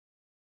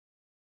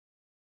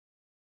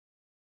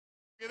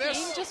Look at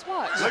this. Just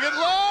watch. Look at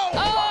low.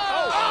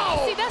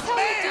 Oh, see, that's how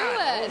we do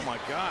it. Oh my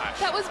gosh.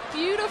 That was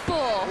beautiful.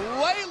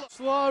 Layla.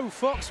 Slow,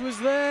 Fox was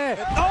there.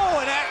 Oh,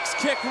 an axe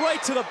kick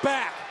right to the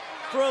back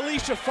for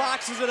Alicia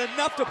Fox. Is it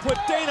enough to put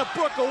Dana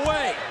Brooke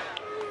away?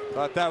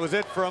 Thought that was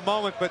it for a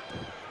moment, but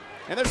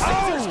And there's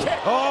Caesar's kick.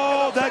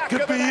 Oh, that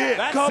could be it.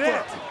 That's Cover.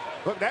 it.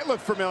 Look, that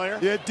looked familiar.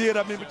 Yeah, it did.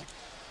 I mean,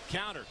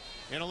 Counter.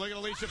 And a look at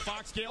Alicia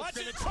Fox. Gale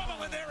in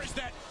trouble, and there is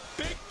that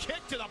big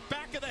kick to the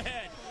back of the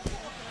head.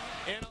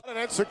 And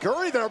it's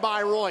Seguri there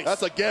by Royce.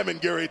 that's a gammon,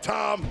 Gary.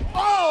 Tom.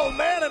 Oh,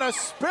 man, and a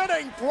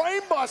spinning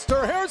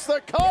brainbuster. Here's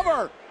the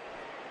cover.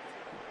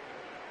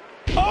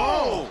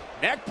 Oh,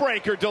 neck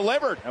breaker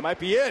delivered. That might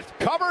be it.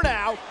 Cover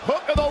now.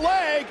 Hook of the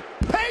leg.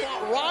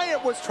 Peyton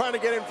Ryan was trying to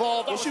get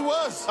involved. Well, she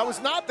was. That was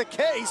not the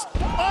case.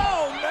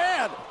 Oh,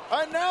 man.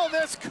 And now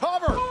this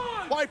cover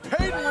by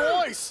Peyton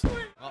Royce.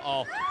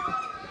 Uh-oh.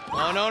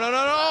 Oh, no.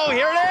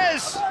 Here it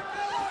is.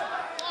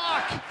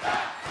 Fuck.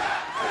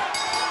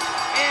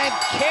 And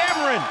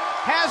Cameron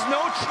has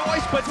no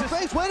choice but to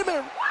Face, wait a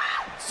minute.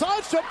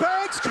 Sasha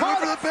Banks Look for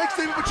caught the big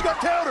Steven, but you got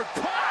countered.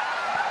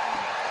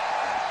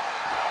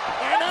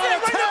 And now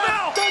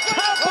the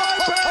tap by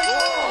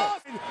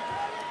Banks.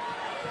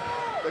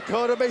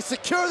 Dakota may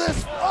secure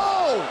this.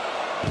 Oh!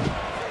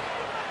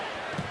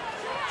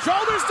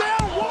 Shoulders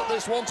down. Oh,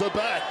 this one's a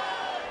back.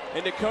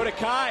 And Dakota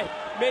Kai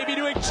may be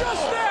doing just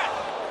that.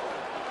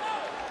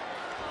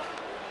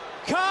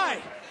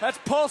 Kai, that's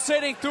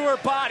pulsating through her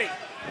body.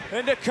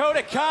 And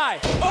Dakota Kai.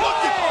 Oh, Look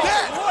at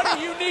that. what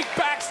a unique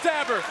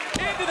backstabber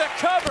into the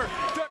cover.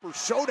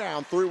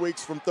 Showdown 3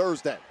 weeks from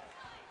Thursday.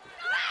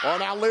 Oh,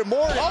 now Liv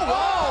Morgan. Oh,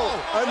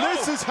 wow. And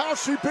this is how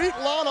she beat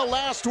Lana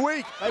last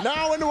week.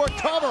 Now into a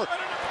cover.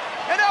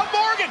 And now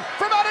Morgan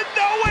from out of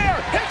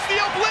nowhere hits the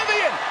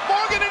Oblivion.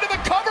 Morgan into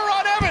the cover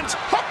on Evans.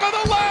 Hook of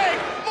the leg.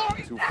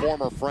 Morgan. Two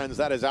former friends,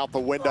 that is out the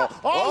window.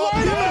 Oh,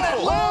 wait a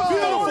beautiful. minute.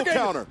 Beautiful Morgan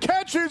counter.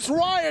 catches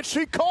Riot.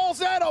 She calls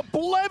that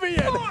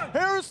Oblivion.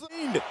 Here's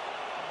the...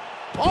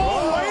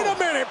 Oh, wait a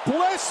minute.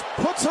 Bliss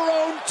puts her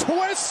own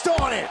twist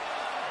on it.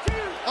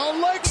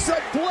 Alexa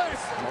Bliss.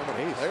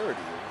 Clarity.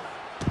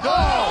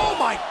 Oh,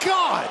 my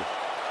God.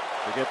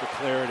 Forget the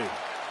clarity.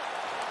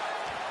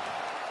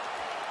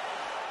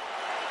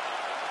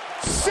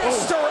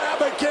 Sister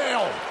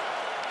Abigail.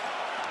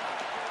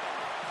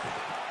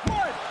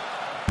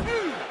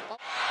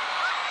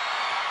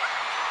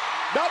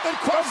 Nothing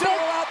questionable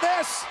about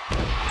this.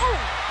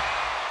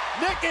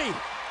 Nikki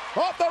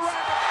off the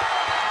rack.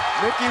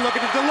 Nikki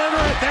looking to deliver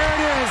it. There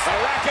it is. A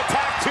rack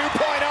attack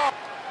 2.0.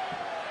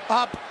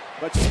 Up,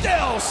 but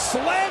still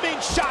slamming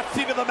shots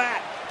into the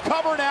mat.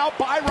 Cover now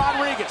by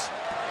Rodriguez.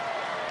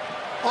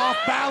 Off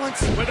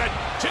balance with a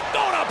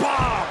Chingona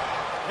bomb.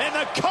 And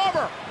the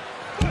cover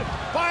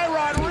by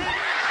Rodriguez.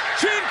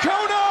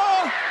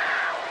 Chingona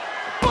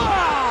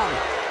bomb.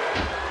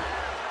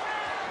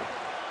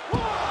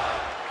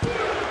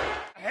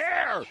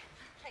 Hair.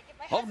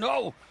 Oh,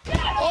 no.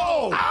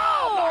 Oh.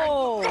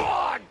 Oh, my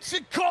God. She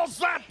calls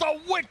that the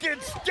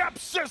wicked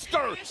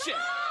stepsister.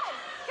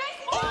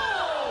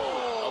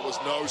 That was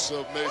no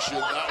submission.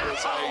 That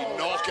was a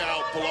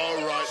knockout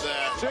blow right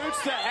there.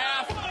 Shoots to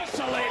half,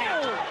 isolating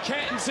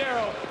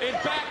Catanzaro and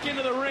back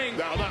into the ring.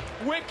 Now that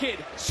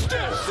Wicked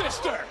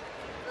stepsister.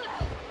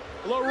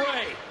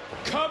 LeRae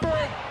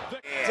cover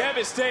the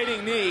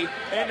devastating knee,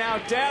 and now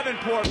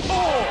Davenport.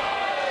 Oh,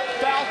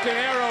 Falcon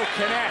Arrow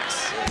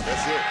connects.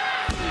 That's it.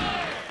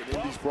 An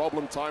Indy's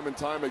problem time and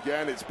time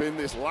again. It's been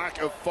this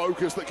lack of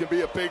focus that can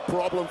be a big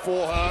problem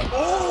for her.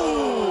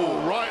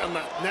 Oh, right on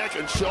that neck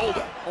and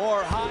shoulder.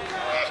 Or high,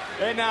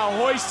 and now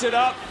hoisted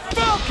up.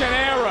 Falcon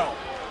Arrow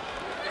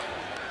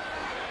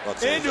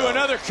into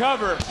another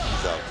cover.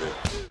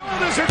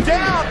 Shoulders are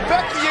down.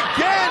 Becky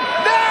again.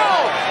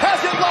 Now has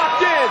it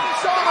locked in.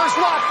 Somers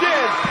locked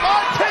in.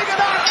 Ortega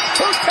knocked.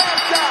 Who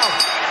taps down?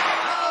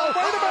 Oh,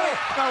 wait a minute.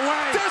 No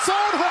way.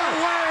 Disown her.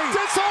 No way.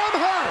 Disown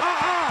her.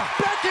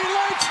 Becky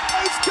Lynch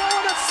is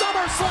going to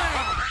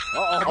SummerSlam.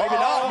 Maybe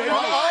not. Maybe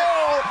not.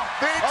 Oh,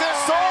 the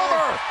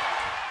disarmer.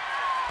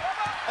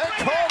 And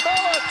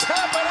Carmella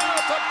tapping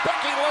out to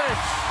Becky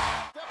Lynch.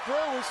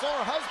 We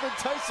saw her husband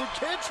Tyson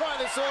Kidd trying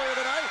this earlier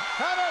tonight.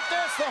 How about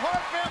this? The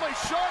Hart family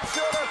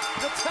sharpshooter,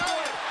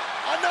 Natalia.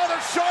 Another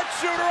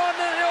sharpshooter on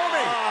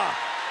Naomi.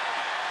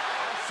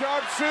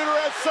 Sharpshooter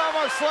at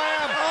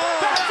SummerSlam.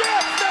 That's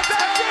it.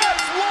 That's it.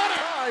 One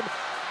time.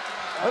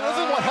 And this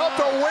is what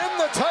helped her win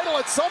the title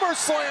at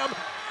SummerSlam.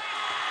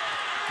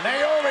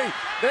 Naomi,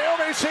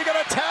 is she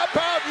gonna tap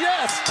out?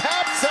 Yes,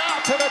 taps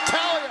out to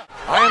Natalia.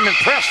 I am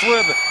impressed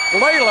with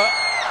Layla.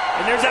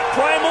 And there's that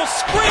primal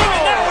scream,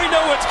 and now we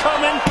know what's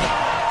coming.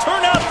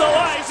 Turn out the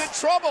lights. She's in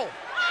trouble.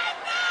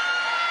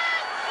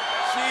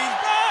 She's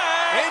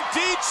back.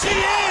 Indeed she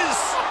is.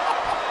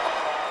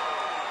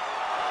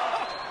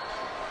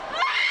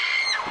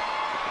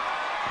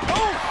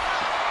 Oh,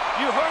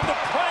 you heard the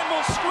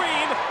primal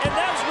scream, and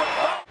that's what...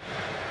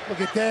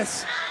 Look at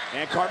this.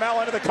 And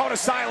Carmella into the cone of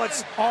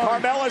silence.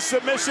 Carmella's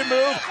submission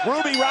move.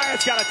 Ruby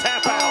Riot's got a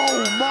tap out.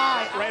 Oh,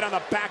 my. Right on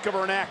the back of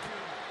her neck.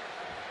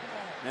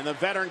 And the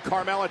veteran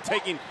Carmella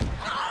taking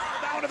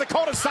down to the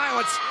code of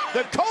silence.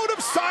 The code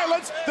of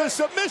silence. The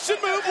submission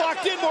move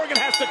locked in. Morgan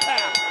has to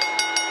tap.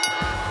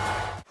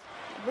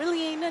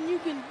 Really ain't nothing you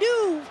can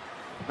do.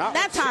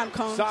 That time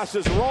comes.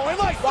 Sasha's rolling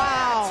like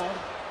wow.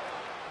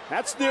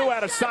 That's new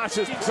out of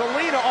Sasha.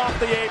 Zelina off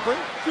the apron.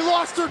 She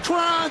lost her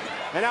crown.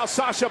 And now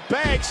Sasha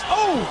Banks.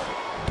 Oh!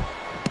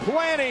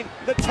 Planning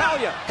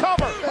Natalya.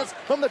 Cover. That's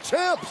from the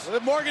champs.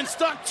 Morgan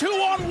stuck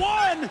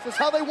 2-on-1. This is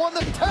how they won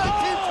the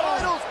tag team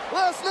titles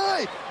last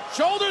night.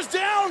 Shoulders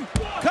down.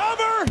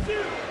 Cover.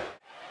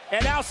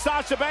 And now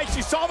Sasha Banks.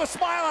 She saw the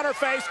smile on her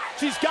face.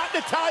 She's got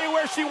Natalya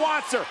where she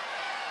wants her.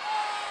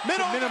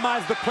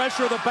 Minimize the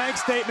pressure of the bank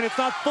statement. It's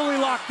not fully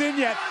locked in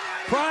yet.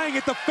 Prying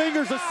at the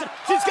fingers of...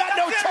 She's got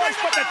no choice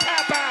but to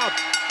tap out.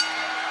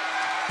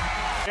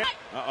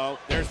 Uh-oh,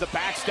 there's the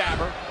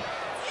backstabber.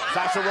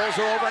 Sasha rolls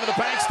her over into the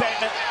bank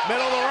statement.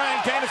 Middle of the ring,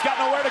 Dana's got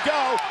nowhere to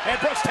go. And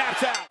Brooks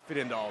taps out. Fit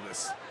into all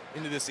this,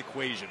 into this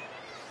equation.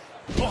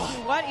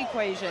 What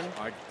equation?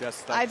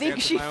 I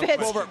think she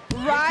fits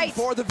right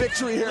for the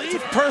victory here.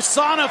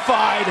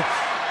 Personified.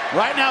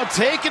 Right now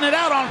taking it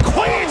out on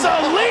Queen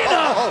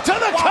Zelina to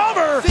the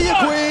cover. See you,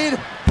 Queen.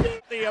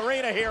 The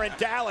arena here in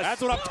Dallas.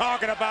 That's what I'm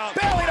talking about.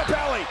 Belly to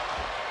belly.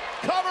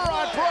 Cover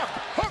on Brooke.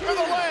 Hook of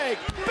the leg.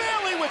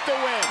 Bailey with the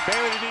win.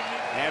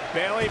 And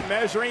Bailey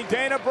measuring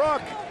Dana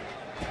Brooke.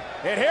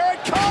 And here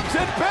it comes,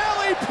 and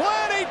Bailey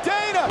planning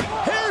Dana.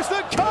 Here's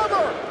the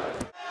cover.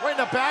 Right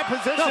in a bad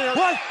position. No,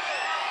 what?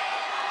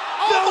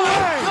 Oh,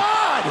 my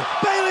God!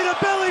 Bailey to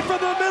belly from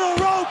the middle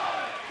rope.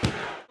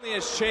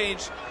 Has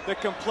changed the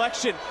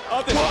complexion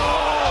of the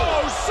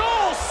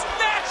soul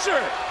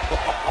snatcher.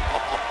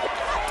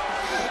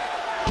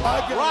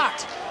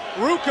 Rocked.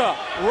 Ruka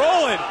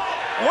rolling,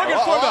 looking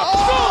for the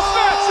soul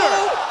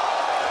snatcher.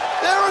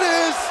 There it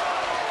is.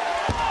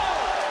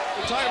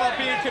 We're talking about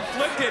being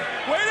conflicted.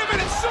 Wait a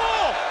minute,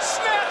 soul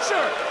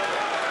snatcher.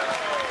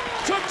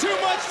 Took too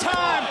much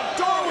time.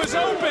 Door was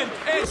open.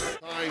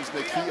 Times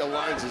Nikita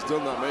Lyons has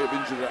done that, may have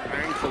injured her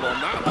ankle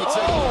on that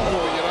particular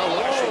point. You know,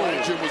 Lashley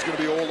Legend was going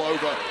to be all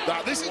over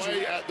that. This is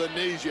way at the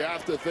knees. You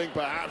have to think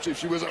perhaps if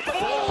she was at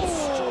full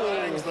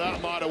strength,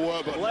 that might have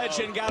worked. But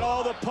Legend got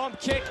all the pump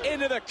kick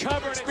into the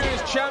cover.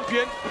 Experienced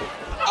champion.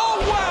 Oh,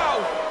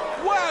 wow.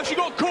 Wow, she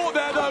got caught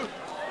there, though.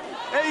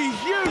 A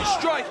huge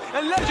strike.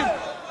 And Legend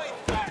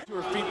to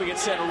her feet, we get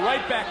sent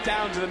right back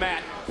down to the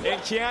mat.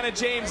 And Kiana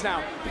James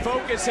now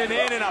focusing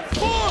in a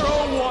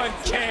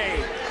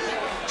 401k.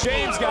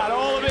 James got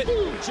all of it.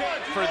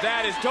 For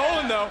that is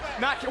Dolan, though.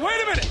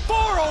 Wait a minute.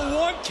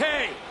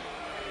 401k.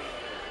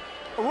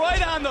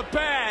 Right on the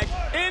bag.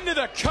 Into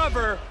the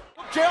cover.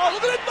 Gerald,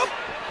 look at it.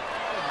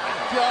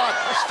 God,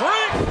 a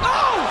string.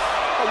 Oh!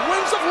 The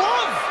wings of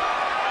love.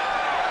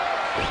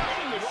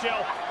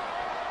 Michelle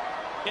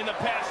in the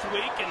past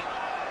week. And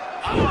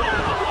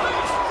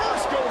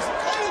First goes.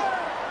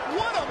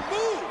 What a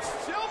move.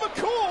 Selma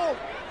Cool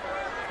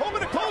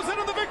hoping to close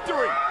into the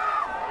victory.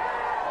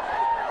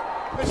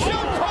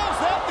 Michelle calls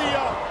that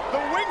the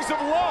wings of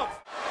love.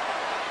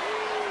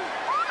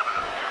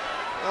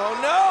 Oh,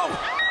 no.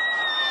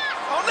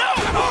 Oh, no.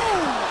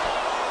 Oh!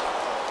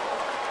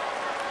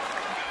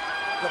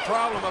 The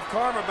problem of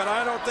karma, but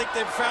I don't think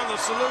they've found the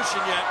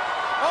solution yet.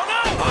 Oh,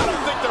 no. I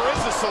don't think there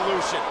is a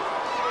solution.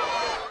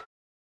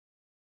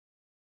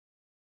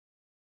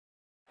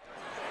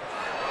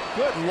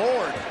 Good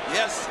Lord.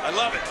 Yes, I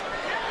love it.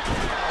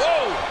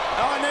 Whoa.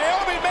 Oh,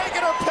 Naomi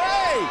making her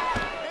pay.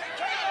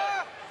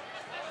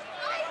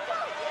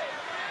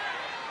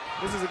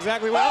 This is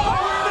exactly what...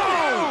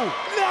 Oh,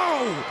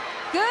 no!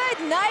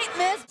 Good night,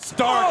 Miss.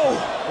 Stark,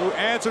 who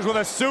answers with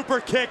a super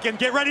kick, and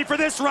get ready for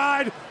this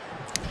ride.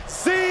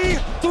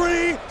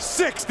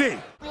 C360.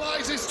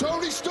 Realizes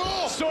Tony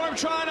Storm. Storm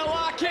trying to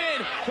lock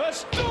in. The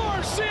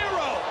Storm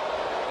Zero.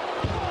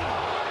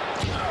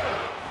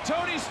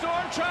 Tony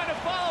Storm trying to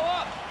follow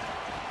up.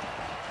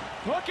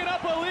 Hooking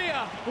up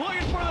Aaliyah.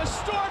 Looking for the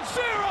Storm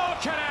Zero.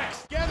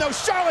 Connects. Again, though,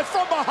 Charlotte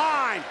from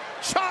behind.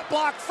 Chop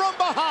block from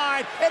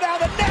behind. And now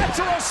the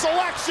natural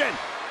selection.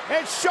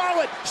 And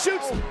Charlotte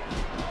shoots.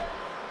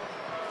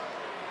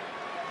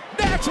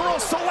 Natural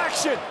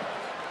selection.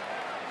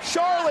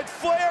 Charlotte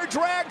Flair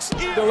drags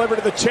in. Delivered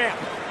to the champ.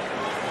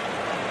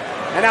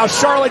 And now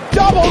Charlotte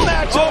double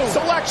natural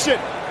selection.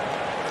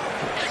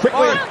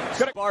 Quickly.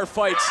 Bar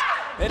fights.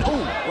 And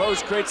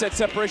Rose creates that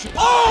separation.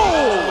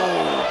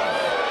 Oh!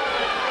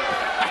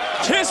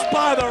 Kissed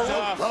by the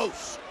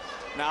Rose.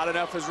 Not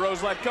enough as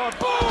Rose let go.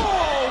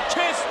 Boom!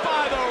 Kissed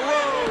by the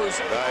Rose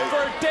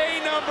for day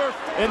number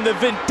 4. And the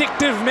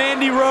vindictive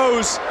Mandy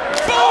Rose.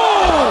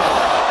 Boom!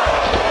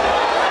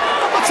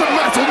 That's a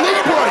metal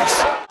knee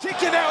brace.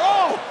 Kicking out.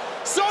 Oh!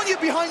 Sonya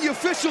behind the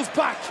official's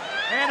back.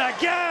 And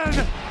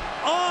again,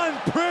 on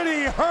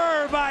Pretty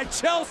Her by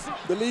Chelsea.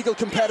 The legal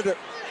competitor.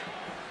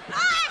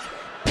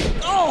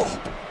 Oh!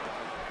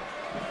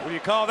 What do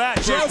you call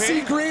that,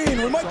 Chelsea JP? Green.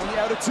 We might be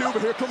out of 2,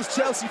 but here comes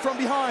Chelsea from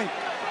behind.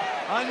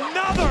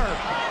 Another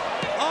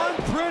on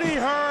Pretty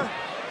Her.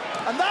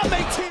 And that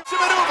makes team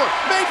maneuver.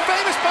 Made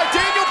famous by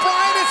Daniel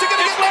Bryan. Is he going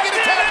to get a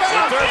tap out?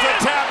 If there's a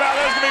tap out,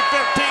 there's going to be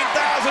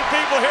 15,000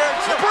 people trouble here.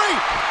 Bree!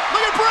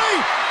 Look at Bree!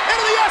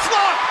 Into the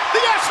S-lock!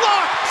 The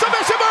S-lock!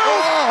 Submission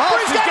move!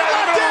 Bree's got it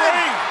locked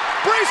in!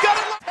 Bree's got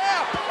it locked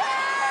in!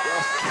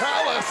 Just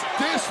callous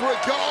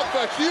disregard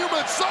for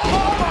human soul.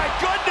 Oh my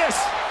goodness!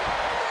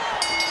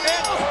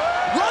 And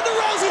Ronda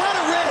Rousey had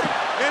it ready.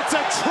 It's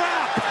a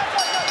trap.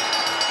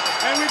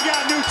 And we've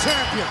got new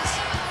champions.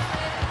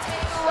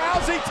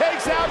 Rousey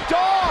takes out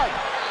Dawn.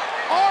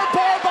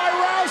 Armbar by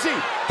Rousey.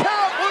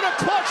 Count with a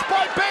clutch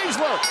by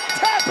Baszler.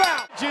 Tap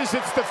out. It's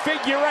the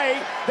figure eight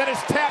that has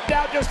tapped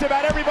out just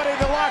about everybody in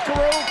the locker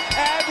room.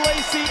 Add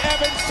Lacey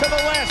Evans to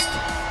the list.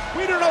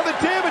 We don't know the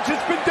damage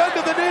that's been done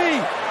to the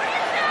knee.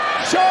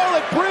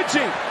 Charlotte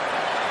bridging.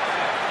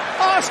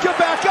 Asuka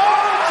back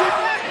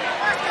on.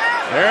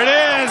 There it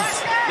is.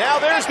 Now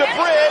there's the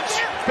bridge.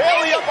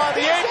 Bayley up on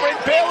the apron.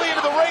 Bayley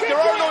into the ring. There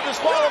are no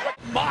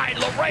disqualifications. My,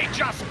 LeRae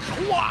just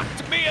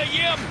clocked Mia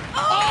Yim.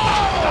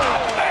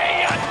 Oh!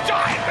 Mia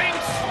diving,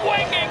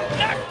 swinging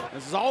neck.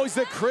 This is always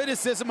the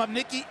criticism of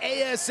Nikki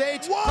ASH.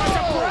 Whoa! Tries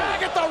to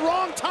brag at the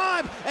wrong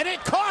time, and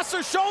it costs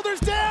her. Shoulders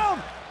down.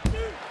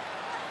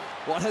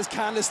 What has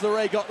Candice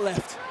LeRae got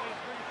left?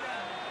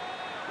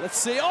 Let's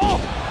see. Oh!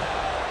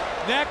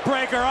 Neck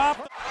breaker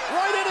up.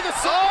 Right into the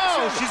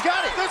submission. Oh, she's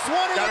got it. This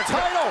one in the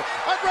title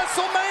at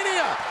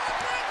WrestleMania.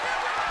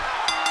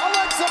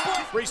 Alexa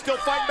Bliss. Bree's still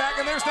fighting back,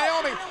 and there's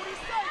Naomi.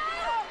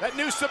 That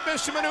new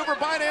submission maneuver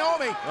by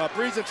Naomi.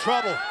 Bree's in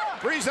trouble.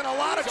 Bree's in a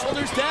lot of trouble.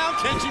 Shoulders down.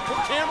 Can she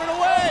put Cameron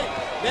away?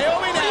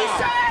 Naomi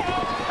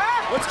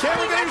now. What's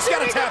Cameron doing? He's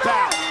got to tap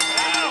out.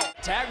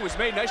 Tag was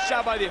made. Nice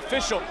job by the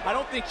official. I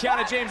don't think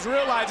Kiana James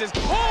realizes.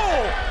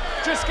 Oh!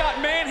 Just got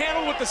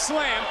manhandled with the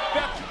slam.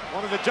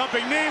 One of the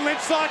jumping knee.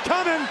 Lynch saw it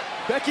coming.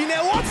 Becky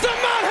now wants the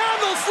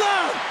manhandle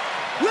slam.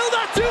 Will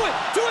not do it.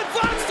 To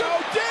advance to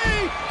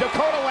OD.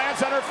 Dakota lands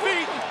on her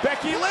feet.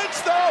 Becky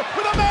Lynch, though,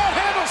 with a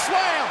manhandle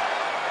slam.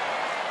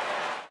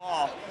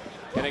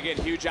 And again,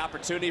 huge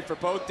opportunity for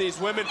both these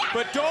women.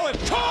 But Dolan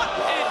caught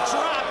and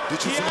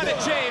dropped Kiana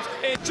James.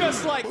 And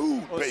just like,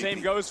 the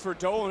same goes for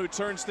Dolan, who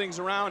turns things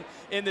around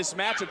in this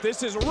matchup.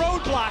 This is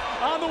Roadblock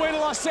on the way to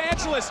Los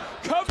Angeles.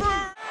 Cover.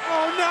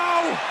 Oh,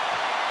 no.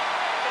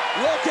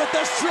 Look at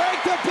the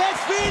strength of Beth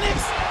Phoenix.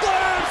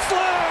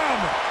 Slam.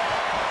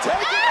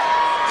 Take it.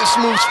 This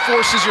move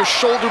forces your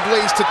shoulder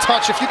blades to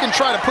touch. If you can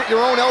try to put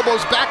your own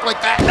elbows back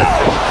like that,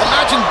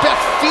 imagine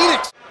Beth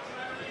Phoenix.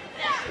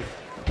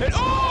 And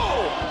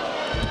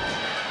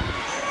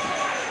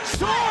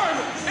Storm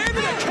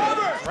into the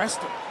cover.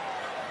 Preston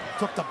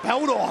took the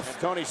belt off.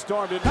 Tony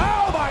Storm did.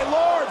 Oh, my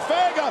Lord.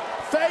 Vega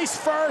face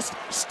first.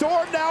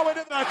 Storm now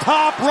into the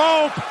Top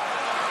rope.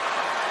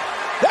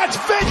 That's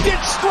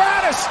vintage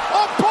Stratus,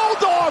 a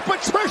bulldog,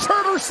 but Trish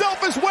hurt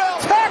herself as well.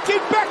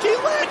 Attacking Becky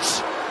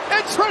Lynch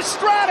and Trish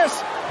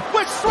Stratus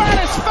with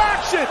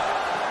Stratusfaction.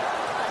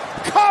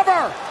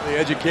 Cover. The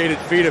educated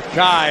feet of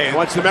Kai.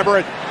 Wants to remember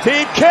it.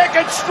 Team kick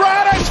and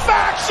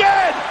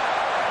Stratusfaction.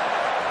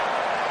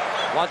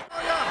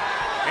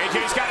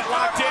 AJ's got it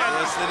locked in.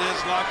 Yes, it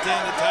is locked in.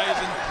 Natalia's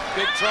in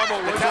big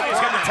trouble. Natalia's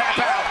going to tap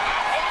out.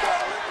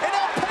 And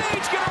now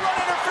Paige going to run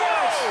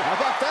interference. How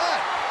about that?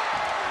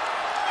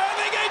 I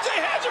think AJ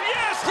has her.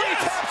 Yes, He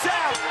taps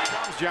out.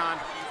 Comes John.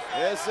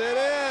 Yes, it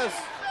is.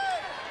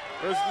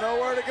 There's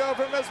nowhere to go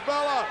for Miss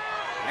Bella.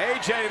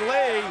 AJ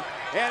Lee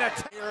and a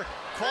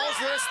Calls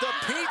this the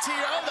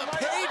PTO, the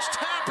Paige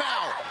tap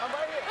out.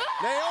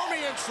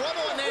 Naomi in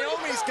trouble, and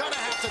Naomi's gonna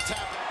have to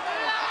tap out.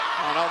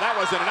 Oh no, that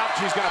wasn't enough.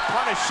 She's going to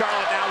punish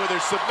Charlotte now with her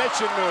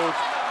submission move.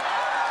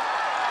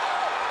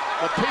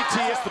 The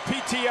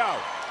PTO.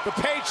 The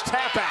Paige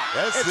tap out.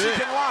 That's if it. she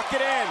can lock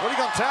it in. What are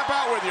you going to tap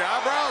out with, your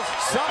eyebrows?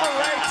 Summer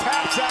Rae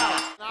taps out.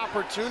 An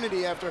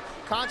opportunity after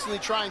constantly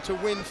trying to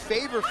win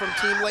favor from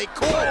Team Lake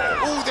Cool.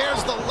 Ooh,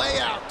 there's the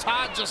layout.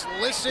 Todd, just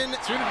listen.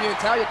 Opportunity,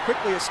 Natalya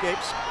quickly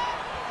escapes.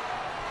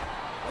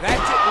 That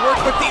didn't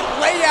work, but the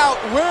layout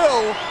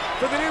will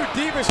for the new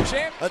Divas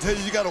champ. I tell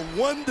you, you gotta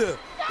wonder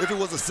if it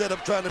was a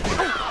setup trying to be.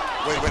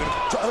 Wait a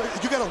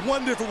minute. You gotta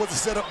wonder if it was a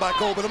setup by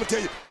Cole, but I'm gonna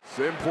tell you.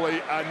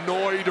 Simply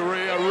annoyed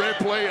Rhea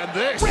Ripley, and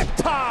this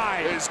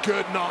Riptide is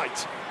good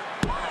night.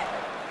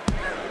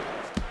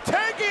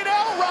 taking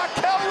out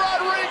Raquel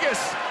Rodriguez.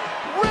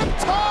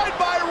 Riptide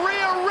by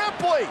Rhea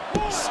Ripley.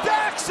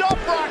 Stacks up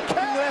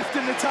Raquel. Left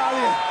in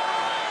Natalya.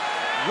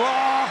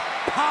 Raw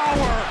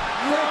power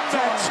from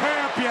the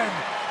champion.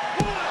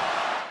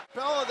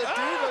 Bella, the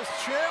Divas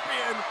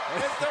champion.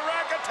 It's the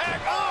rack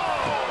attack.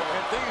 Oh!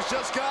 And things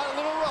just got a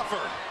little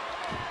rougher.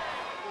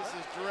 This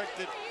is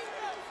directed.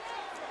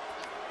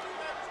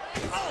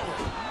 Oh,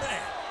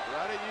 man.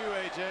 Right at you,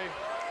 AJ.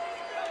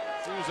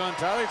 She was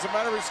untied. It's a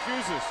matter of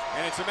excuses.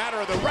 And it's a matter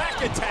of the rack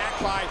attack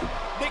by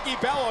Nikki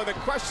Bella. The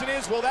question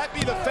is, will that be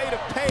the fate of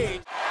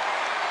Paige?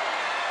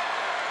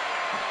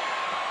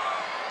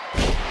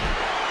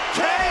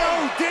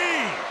 KOD.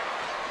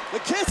 The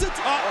kiss it.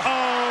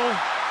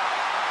 Uh-oh.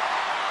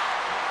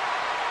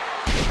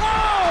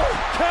 Oh,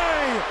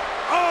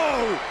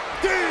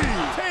 K-O-D.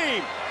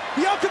 Team.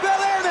 Bianca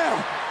Belair now.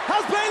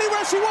 How's Bayley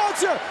where she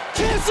wants her?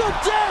 Kiss of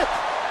death.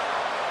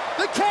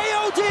 The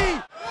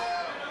KOD.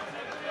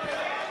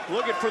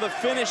 Looking for the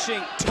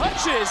finishing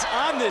touches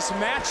on this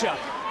matchup.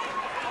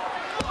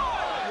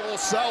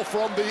 Yourself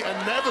from the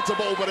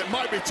inevitable, but it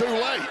might be too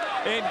late.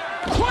 And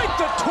quite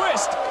the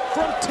twist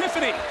from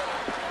Tiffany.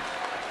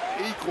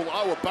 Equal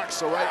our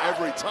backs are right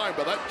every time,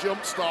 but that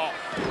jump start.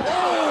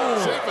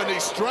 Oh! Tiffany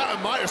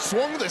Stratton might have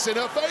swung this in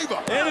her favor.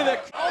 Into the...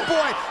 Oh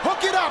boy,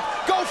 hook it up,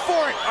 go for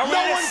it.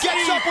 No one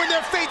gets up when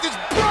their faith is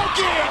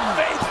broken.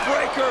 Faith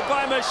breaker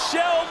by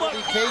Michelle.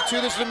 K2,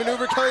 this is a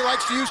maneuver Kelly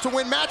likes to use to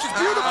win matches.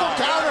 Beautiful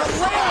counter.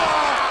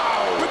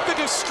 Wow. With the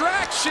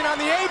distraction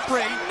on the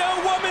apron. No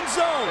woman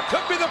zone.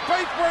 Could be the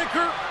faith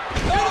breaker.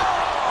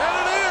 And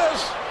it is.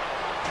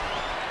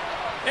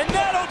 And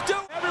that'll do.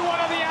 Everyone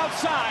on the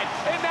outside.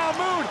 And now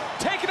Moon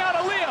taking out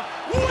Aaliyah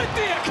with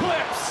the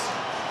Eclipse.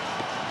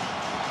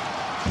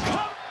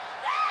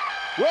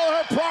 Will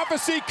her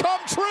prophecy come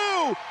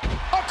true?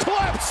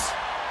 Eclipse.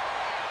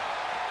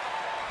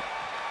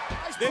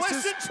 This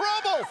Bliss is in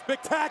trouble.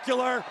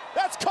 Spectacular.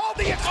 That's called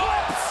the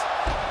Eclipse.